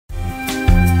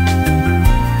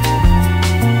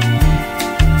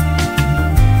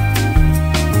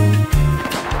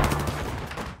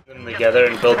together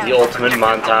and build the ultimate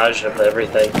montage of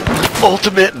everything.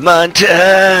 Ultimate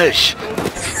montage!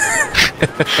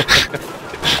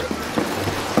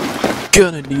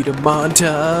 Gonna need a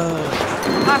montage.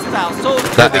 I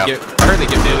heard they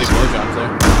give daily blowjobs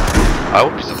there. I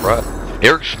wouldn't be surprised.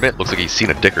 Eric Schmidt looks like he's seen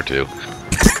a dick or two.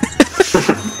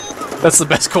 That's the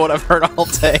best quote I've heard all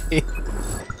day.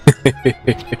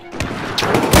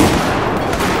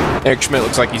 Eric Schmidt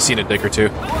looks like he's seen a dick or two.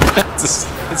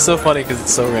 It's so funny because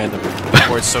it's so random.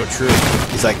 Or it's so true.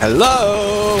 He's like,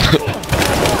 hello!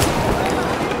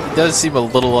 He does seem a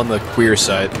little on the queer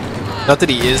side. Not that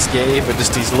he is gay, but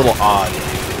just he's a little odd.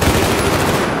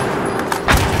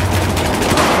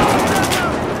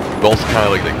 But also kind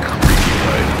of like the creepy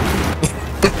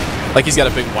type. Like he's got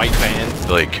a big white van.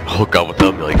 Like, hook up with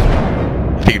them, like,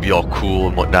 you think it'd be all cool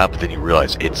and whatnot, but then you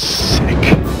realize it's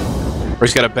sick. Or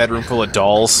he's got a bedroom full of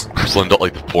dolls. Porcelain doll,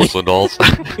 like the porcelain dolls.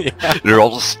 Yeah. They're all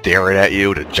just staring at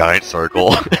you in a giant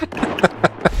circle.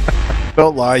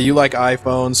 Don't lie, you like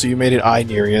iPhones, so you made it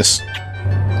iNearius.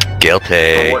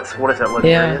 Guilty. What is that?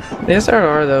 Yeah, the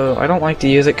SRR though, I don't like to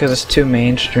use it because it's too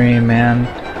mainstream, man.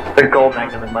 The gold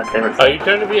magnum is my favorite. Are you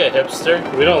trying to be a hipster?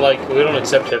 We don't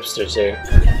accept hipsters here.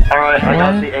 Alright, I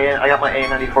got my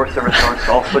A94 service source,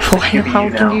 so I'll switch to QBU How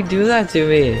now. can you do that to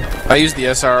me? I used the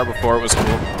SRR before it was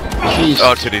cool.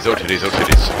 Oh titties, oh titties, oh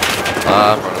titties.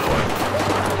 I'm running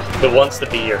away. That wants to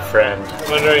be your friend.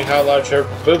 I'm wondering how large her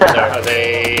boobs are. Are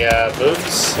they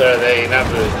boobs? Or are they not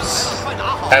boobs?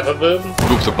 Half a boob?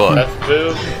 Boobs or butt? Left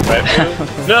boob? Right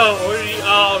boob? No, where are you?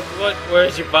 Oh, what?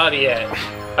 Where's your body at?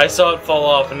 I saw it fall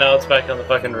off and now it's back on the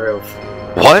fucking roof.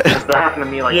 What? That happened to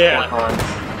me like 4 times.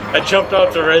 I jumped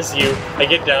off to res you, I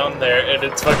get down there and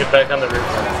it's fucking back on the roof.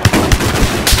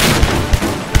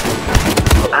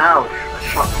 Ouch.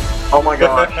 Oh my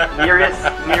gosh.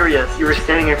 Nearius, you were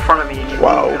standing in front of me and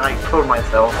I killed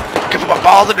myself. Give my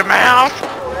balls in the mouth!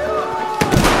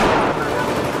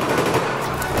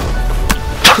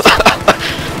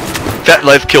 That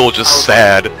life kill was just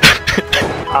sad.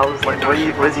 I was like, what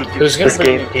is he doing? Who's gonna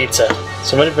bring me pizza?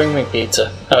 Somebody bring me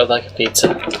pizza. I would like a pizza.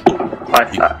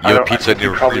 You have pizza in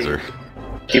your freezer.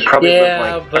 You probably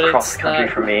live like across the country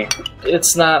from me.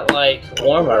 It's not like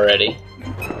warm already.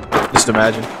 Just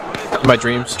imagine. In my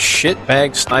dreams,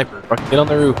 shitbag sniper. Fucking get on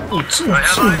the roof. Oh,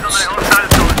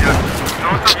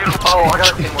 I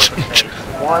gotta say more things.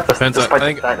 What? Depends on, I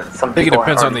think it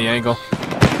depends on the angle.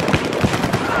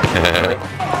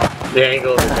 The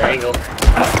angle is the angle.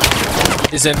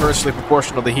 Is inversely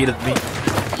proportional to the heat of the meat.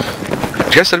 Did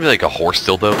you guys send me like a horse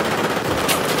dildo?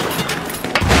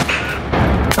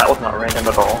 That was not random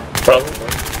at all. Probably.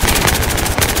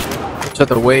 Just have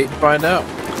to wait and find out.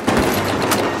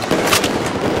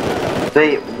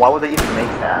 Why would they even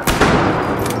make that?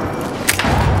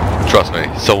 Trust me,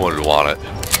 someone would want it.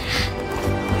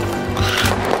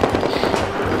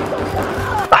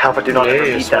 I hope I do not ever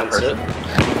meet that person.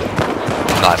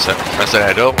 I said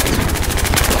I don't.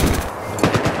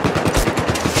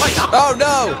 Oh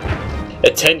no!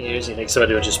 At 10 years, you think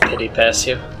somebody would just pity pass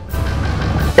you?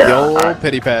 The old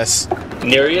pity pass.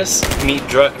 Nearius, meet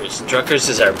Druckers. Druckers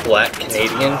is our black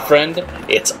Canadian friend.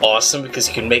 It's awesome because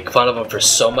you can make fun of him for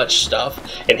so much stuff,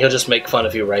 and he'll just make fun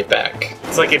of you right back.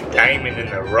 It's like a diamond in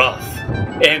the rough.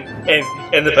 And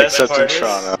the best part is,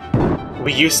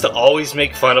 we used to always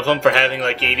make fun of him for having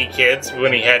like 80 kids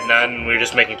when he had none, and we were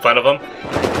just making fun of him.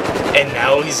 And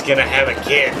now he's gonna have a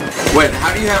kid. Wait,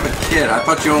 how do you have a kid? I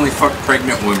thought you only fucked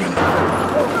pregnant women.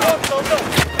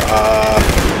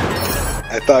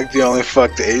 I thought you only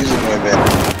fucked Asian women.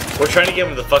 We're trying to get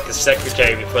him to fuck his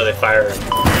secretary before they fire him.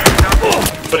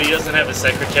 But he doesn't have a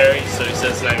secretary, so he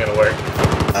says it's not gonna work.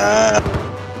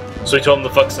 So we told him to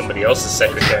fuck somebody else's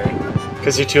secretary.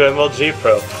 Because you're too MLG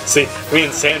pro. See, me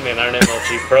and Sandman aren't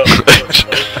MLG pro. So it's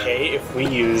okay if we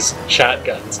use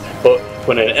shotguns. But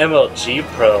when an MLG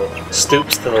pro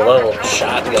stoops to the level of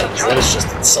shotguns, then it's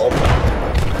just insulting.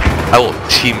 I will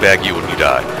teabag you when you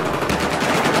die.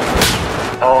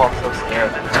 Oh, I'm so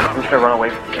scared. I'm just gonna run away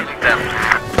from you.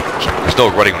 There's no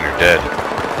running when you're dead.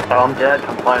 Oh, I'm dead.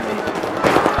 Come find me.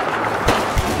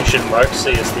 You should mark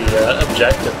C as the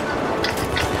objective.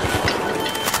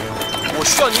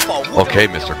 Okay,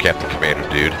 Mr. Captain Commander,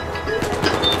 dude.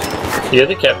 You're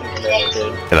the Captain Commander,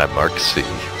 dude. And I mark C.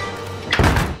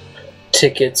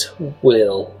 Tickets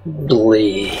will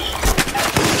bleed.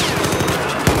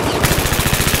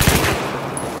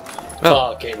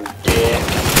 Oh. Fucking dick.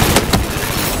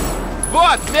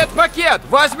 Вот, медпакет,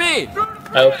 возьми!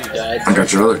 I hope you died. I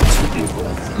got your other two people.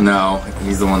 No,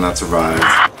 he's the one that survived.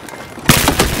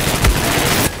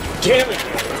 Damn it,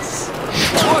 guys.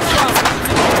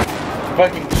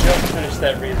 Fucking just finish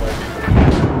that reload.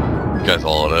 You guys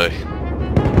holiday.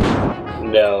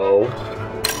 No.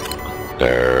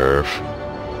 Nerf.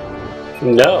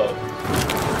 No.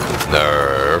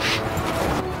 Nerf.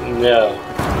 No.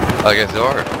 I guess you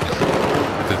are.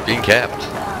 It's being kept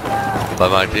by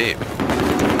my team.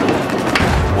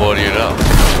 What do you know?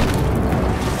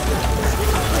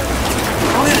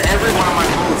 How did every one of my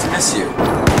bullets miss you?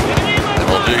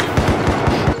 LG.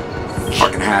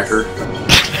 Fucking hacker.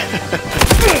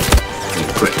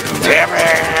 Damn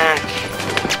it!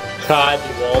 God,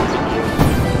 you vaulted you.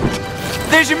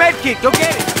 There's your med kit. Go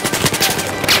get it.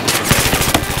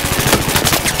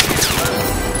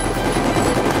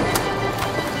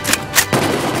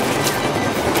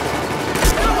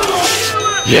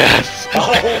 Yes!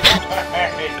 Oh my!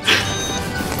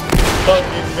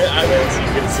 Fucking, I guess you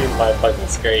could see my fucking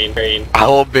screen.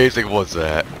 How amazing was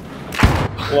that?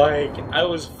 Like, I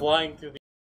was flying through the.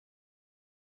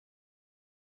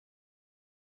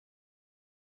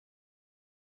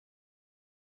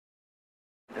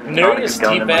 Nerdist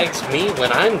teabags me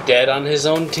when I'm dead on his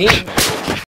own team.